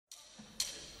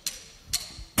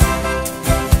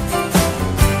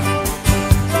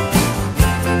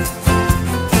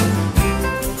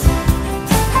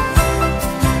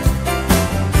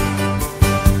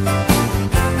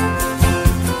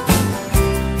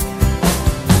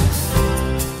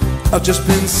I've just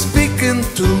been speaking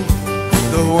to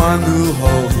the one who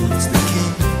holds the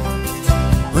key.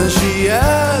 When she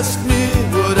asked me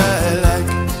would I like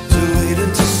to wait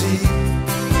and to see,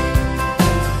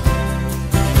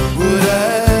 would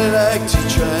I like to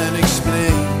try and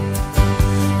explain,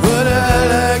 would I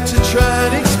like to try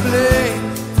and explain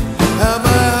how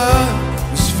my heart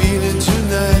was feeling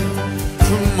tonight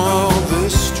from all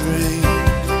this strain.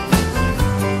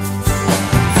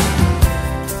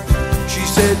 She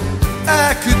said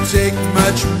I could take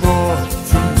much more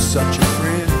from such a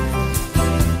friend,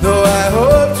 though I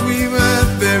hoped we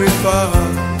weren't very far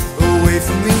away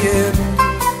from the end.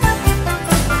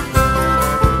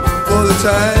 For the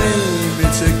time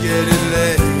it's a getting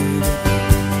late,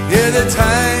 yeah, the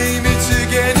time it's a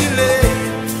getting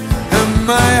late, and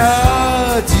my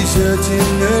heart is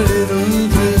hurting a little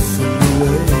bit from the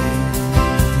way.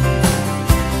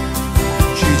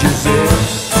 She just said,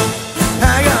 I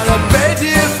got a bed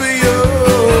here for you,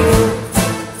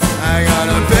 I got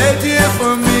a bed here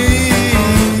for me,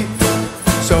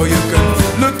 so you can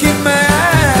look in my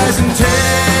eyes and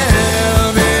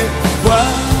tell me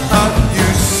what you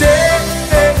say.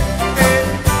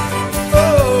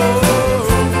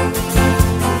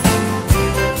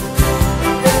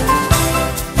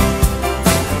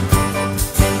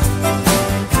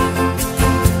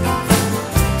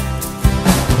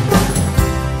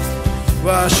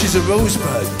 Well, she's a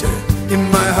rosebud in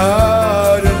my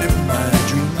heart and in my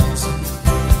dreams.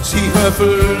 See her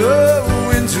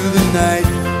flow into the night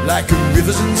like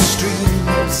rivers and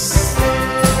streams.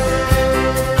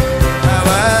 How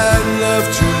I'd love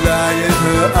to lie in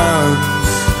her arms,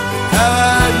 how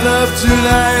I'd love to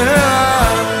lie in her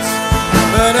arms,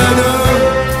 but I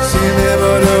don't seem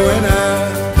able to when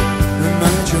I'm in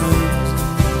my dreams.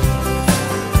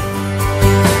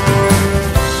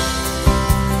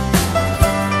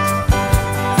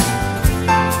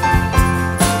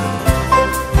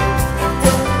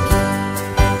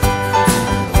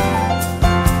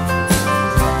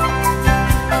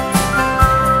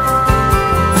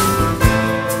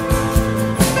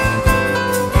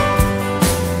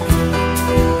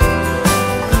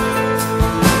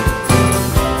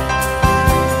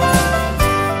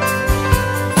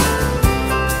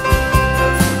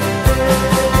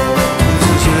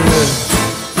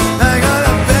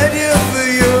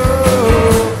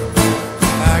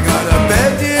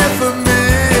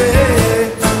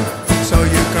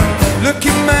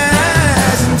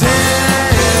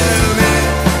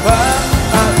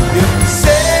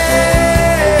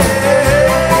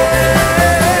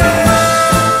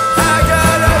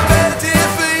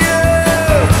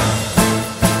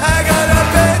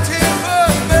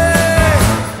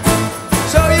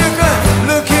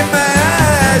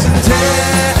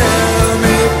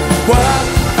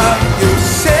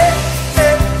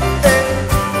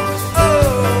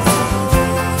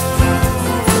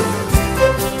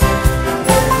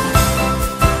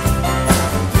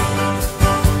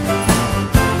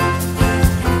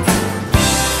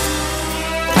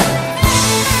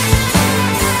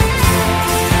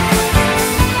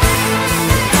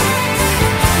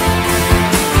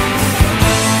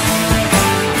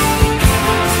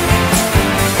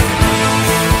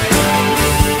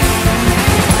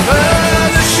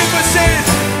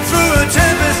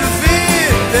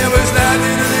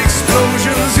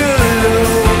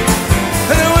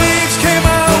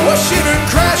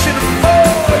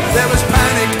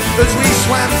 As we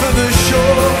swam for the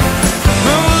shore,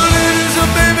 the ladies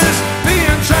and babies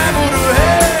being trampled to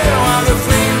hell, while the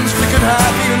flames flickered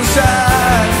happy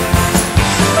inside,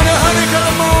 and a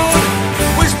honeycomb moon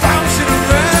was bouncing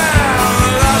around,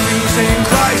 laughing, saying,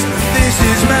 Christ, this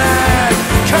is mad.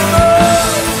 Come on,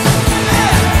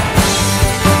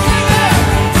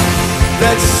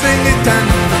 let's sing it down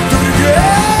to the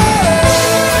ground.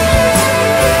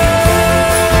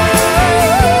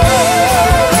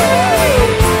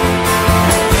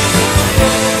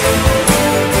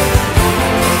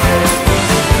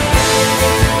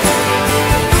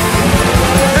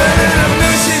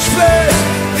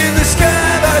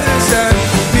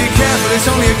 It's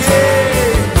only a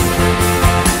game.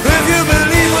 If you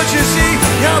believe what you see,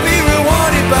 you'll be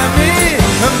rewarded by me,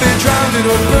 and be drowned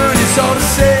or burned, it's all the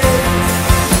same.